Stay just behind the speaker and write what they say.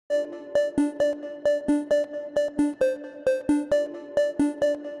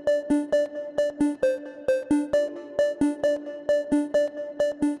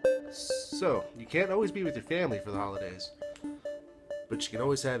So, you can't always be with your family for the holidays, but you can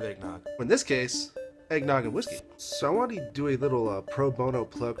always have eggnog. In this case, eggnog and whiskey. So I wanted to do a little pro bono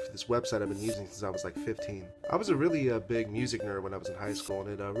plug for this website I've been using since I was like 15. I was a really big music nerd when I was in high school,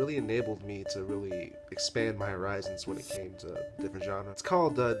 and it really enabled me to really expand my horizons when it came to different genres. It's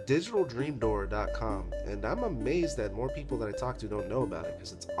called digitaldreamdoor.com, and I'm amazed that more people that I talk to don't know about it,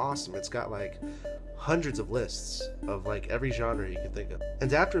 because it's awesome. It's got like hundreds of lists of like every genre you can think of.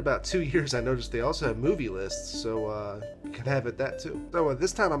 And after about 2 years, I noticed they also have movie lists, so you can have it that too. So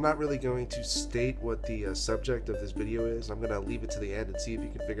this time I'm not really going to state what the subject of this video is. I'm gonna leave it to the end and see if you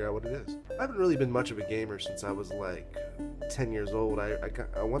can figure out what it is. I haven't really been much of a gamer since I was like 10 years old.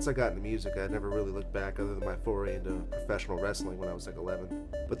 Once I got into music, I never really looked back other than my foray into professional wrestling when I was like 11.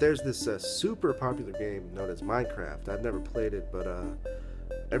 But there's this super popular game known as Minecraft. I've never played it, but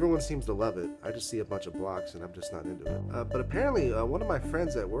everyone seems to love it. I just see a bunch of blocks and I'm just not into it. But apparently one of my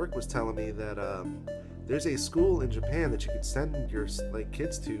friends at work was telling me that there's a school in Japan that you could send your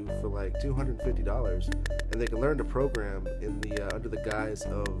kids to for like $250, and they can learn to program in the under the guise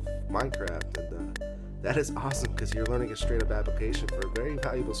of Minecraft, and that is awesome because you're learning a straight up application for a very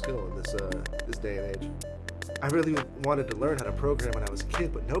valuable skill in this day and age. I really wanted to learn how to program when I was a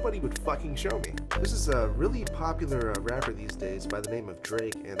kid, but nobody would fucking show me. This is a really popular rapper these days by the name of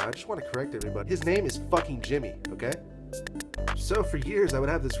Drake, and I just want to correct everybody. His name is fucking Jimmy, okay? So for years, I would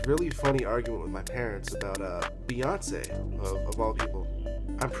have this really funny argument with my parents about Beyonce, of all people.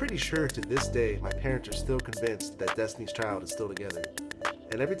 I'm pretty sure to this day, my parents are still convinced that Destiny's Child is still together.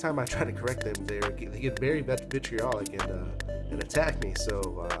 And every time I try to correct them, they get very vitriolic and attack me,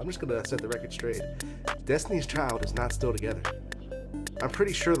 so I'm just gonna set the record straight. Destiny's Child is not still together. I'm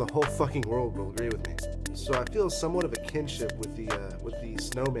pretty sure the whole fucking world will agree with me. So I feel somewhat of a kinship with the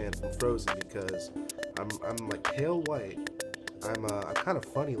snowman from Frozen, because I'm like pale white, I'm kind of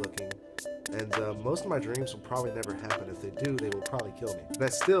funny looking, and most of my dreams will probably never happen. If they do, they will probably kill me. But I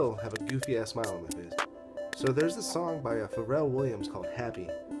still have a goofy ass smile on my face. So there's this song by Pharrell Williams called Happy,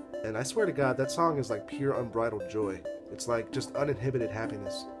 and I swear to God, that song is like pure unbridled joy. It's like just uninhibited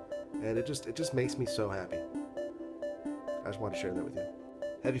happiness, and it just makes me so happy. I just want to share that with you.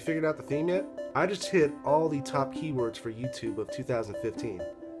 Have you figured out the theme yet? I just hit all the top keywords for YouTube of 2015.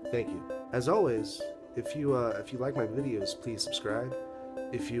 Thank you. As always, if you like my videos, please subscribe.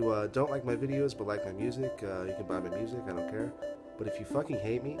 If you don't like my videos but like my music, you can buy my music, I don't care. But if you fucking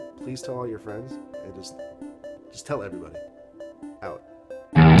hate me, please tell all your friends, and just tell everybody. Out.